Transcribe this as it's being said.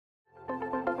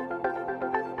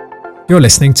You're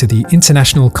listening to the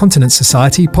International Continence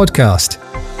Society podcast.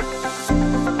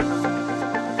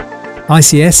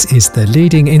 ICS is the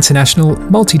leading international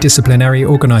multidisciplinary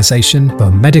organisation for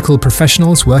medical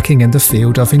professionals working in the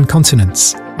field of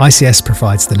incontinence. ICS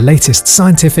provides the latest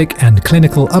scientific and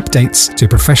clinical updates to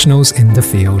professionals in the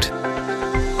field.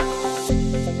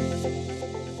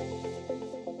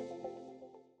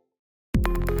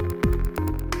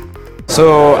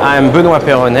 So I'm Benoît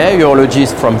Perronnet,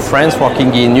 urologist from France,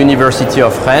 working in University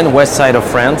of Rennes, west side of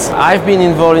France. I've been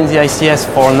involved in the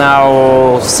ICS for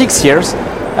now 6 years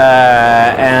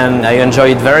and I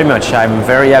enjoy it very much. I'm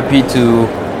very happy to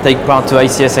take part to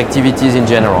ICS activities in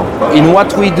general. In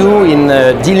what we do in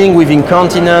dealing with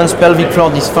incontinence, pelvic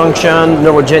floor dysfunction,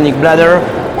 neurogenic bladder,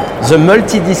 the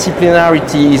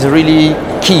multidisciplinarity is really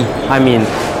key.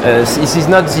 This is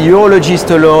not the urologist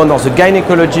alone, or the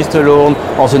gynecologist alone,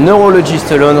 or the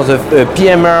neurologist alone, or the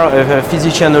PMR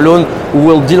physician alone who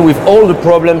will deal with all the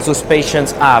problems those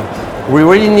patients have. We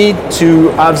really need to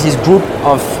have this group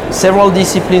of several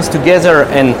disciplines together,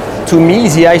 and to me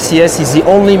the ICS is the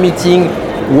only meeting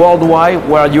worldwide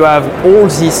where you have all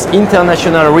these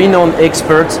international renowned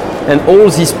experts and all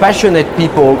these passionate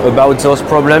people about those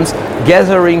problems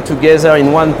gathering together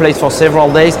in one place for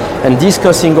several days and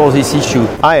discussing all these issues.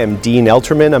 I am Dean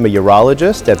Elterman. I'm a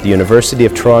urologist at the University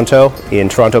of Toronto in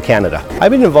Toronto, Canada. I've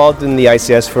been involved in the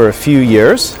ICS for a few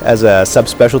years as a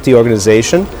subspecialty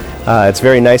organization. It's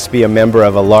very nice to be a member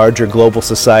of a larger global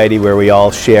society where we all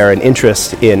share an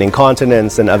interest in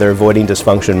incontinence and other avoiding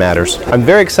dysfunction matters. I'm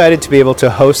very excited to be able to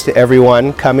host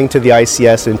everyone coming to the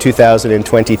ICS in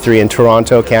 2023 in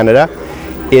Toronto, Canada.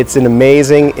 It's an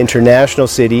amazing international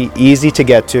city, easy to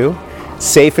get to,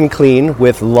 safe and clean,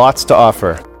 with lots to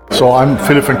offer. So I'm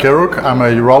Philip van Keroek. I'm a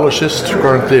urologist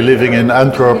currently living in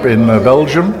Antwerp in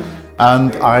Belgium,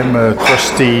 and I'm a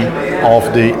trustee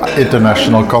of the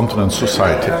International Continence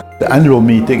Society. The annual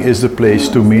meeting is the place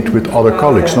to meet with other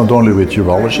colleagues, not only with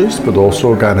urologists, but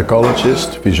also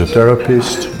gynecologists,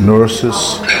 physiotherapists,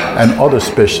 nurses, and other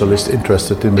specialists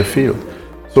interested in the field.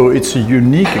 So it's a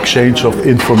unique exchange of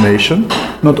information,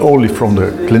 not only from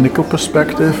the clinical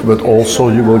perspective, but also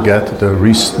you will get the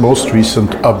most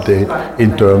recent update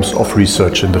in terms of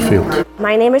research in the field.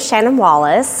 My name is Shannon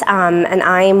Wallace, and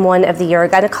I'm one of the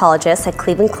urogynecologists at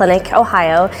Cleveland Clinic,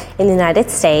 Ohio, in the United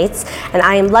States, and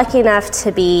I am lucky enough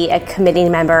to be a committee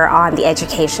member on the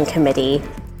Education Committee.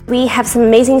 We have some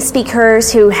amazing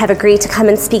speakers who have agreed to come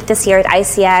and speak this year at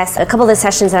ICS. A couple of the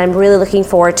sessions that I'm really looking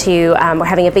forward to, we're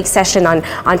having a big session on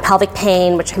pelvic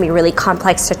pain, which can be really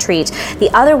complex to treat. The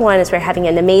other one is we're having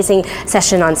an amazing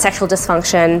session on sexual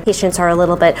dysfunction. Patients are a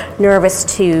little bit nervous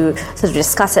to sort of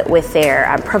discuss it with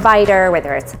their provider,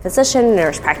 whether it's a physician,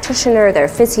 nurse practitioner, their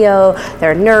physio,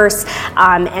 their nurse.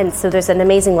 And so there's an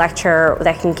amazing lecture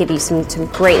that can give you some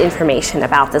great information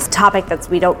about this topic that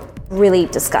we don't really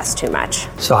discuss too much.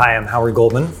 So hi, I'm Howard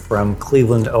Goldman from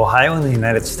Cleveland, Ohio in the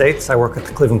United States. I work at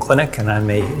the Cleveland Clinic and I'm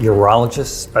a urologist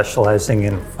specializing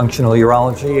in functional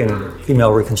urology and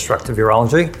female reconstructive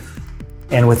urology.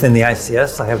 And within the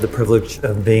ICS, I have the privilege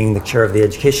of being the chair of the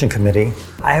Education Committee.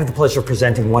 I have the pleasure of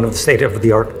presenting one of the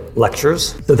state-of-the-art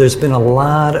lectures. So there's been a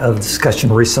lot of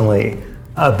discussion recently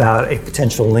about a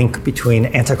potential link between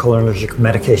anticholinergic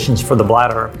medications for the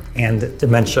bladder and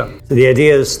dementia. So the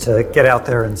idea is to get out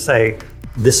there and say,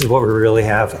 this is what we really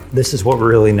have, this is what we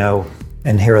really know,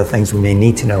 and here are the things we may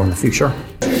need to know in the future.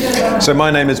 So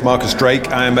my name is Marcus Drake.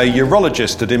 I am a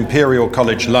urologist at Imperial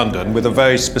College London with a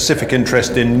very specific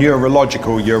interest in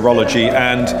neurological urology,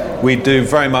 and we do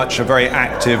very much a very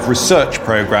active research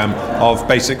program of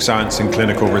basic science and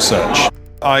clinical research.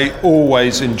 I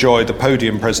always enjoy the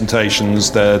podium presentations.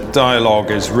 The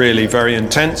dialogue is really very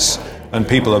intense and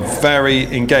people are very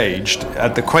engaged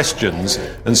at the questions,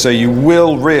 and so you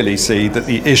will really see that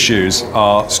the issues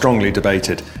are strongly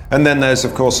debated. And then there's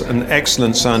of course an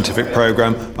excellent scientific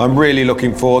program. I'm really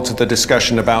looking forward to the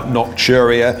discussion about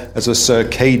nocturia as a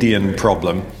circadian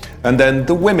problem, and then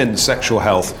the women's sexual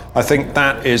health. I think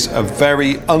that is a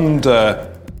very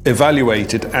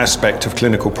under-evaluated aspect of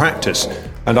clinical practice.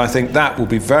 And I think that will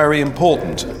be very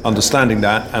important, understanding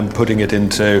that and putting it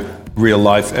into real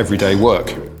life, everyday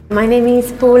work. My name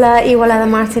is Paula Igualada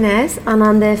Martinez and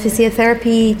I'm the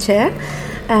physiotherapy chair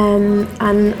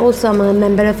and also I'm a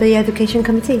member of the education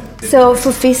committee. So for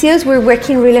physios, we're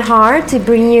working really hard to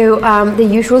bring you the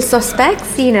usual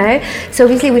suspects, you know. So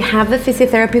obviously we have the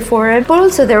physiotherapy forum, but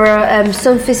also there are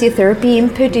some physiotherapy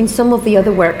input in some of the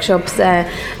other workshops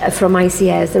from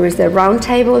ICS. There is the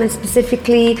roundtable, and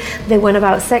specifically the one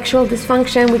about sexual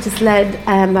dysfunction, which is led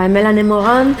by Melanie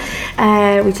Moran,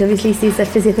 which obviously sees that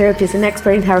physiotherapy is an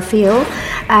expert in her field.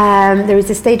 There is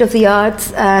a state-of-the-art,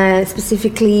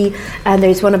 specifically, there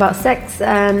is one about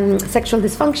sexual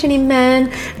dysfunction in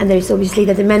men, and there is obviously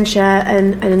the dementia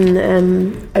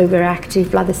and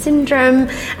overactive bladder syndrome,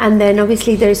 and then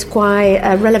obviously there is quite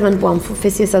a relevant one for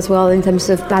physios as well in terms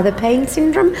of bladder pain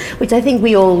syndrome, which I think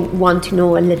we all want to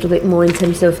know a little bit more in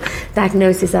terms of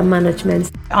diagnosis and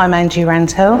management. I'm Angie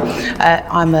Rantel.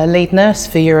 I'm a lead nurse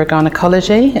for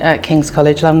urogynecology at King's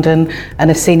College London and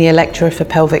a senior lecturer for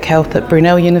pelvic health at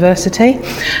Brunel University.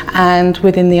 And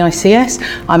within the ICS,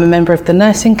 I'm a member of the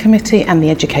nursing committee and the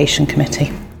education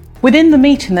committee. Within the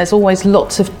meeting, there's always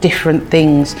lots of different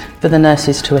things for the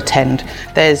nurses to attend.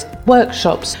 There's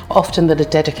workshops, often that are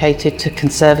dedicated to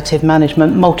conservative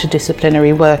management,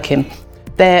 multidisciplinary working.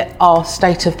 There are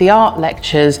state-of-the-art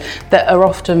lectures that are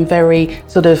often very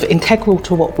sort of integral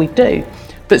to what we do.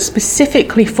 But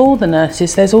specifically for the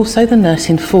nurses, there's also the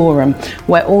nursing forum,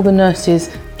 where all the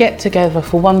nurses get together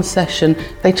for one session.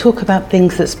 They talk about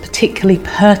things that's particularly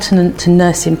pertinent to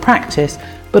nursing practice,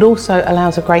 but also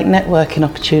allows a great networking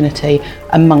opportunity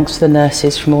amongst the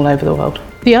nurses from all over the world.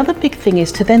 The other big thing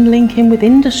is to then link in with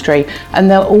industry, and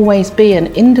there'll always be an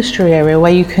industry area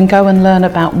where you can go and learn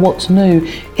about what's new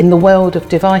in the world of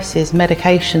devices,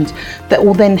 medications, that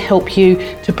will then help you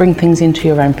to bring things into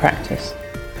your own practice.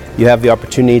 You have the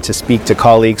opportunity to speak to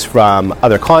colleagues from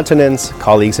other continents,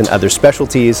 colleagues in other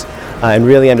specialties, and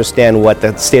really understand what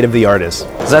the state of the art is.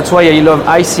 That's why I love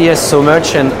ICS so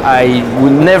much, and I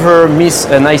would never miss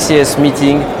an ICS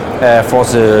meeting for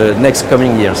the next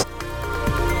coming years.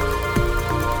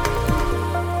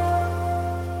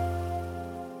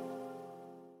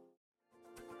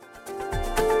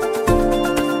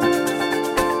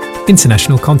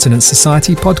 International Continence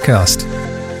Society podcast.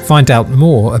 Find out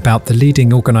more about the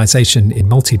leading organisation in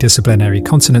multidisciplinary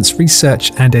continence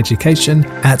research and education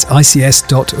at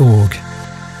ics.org.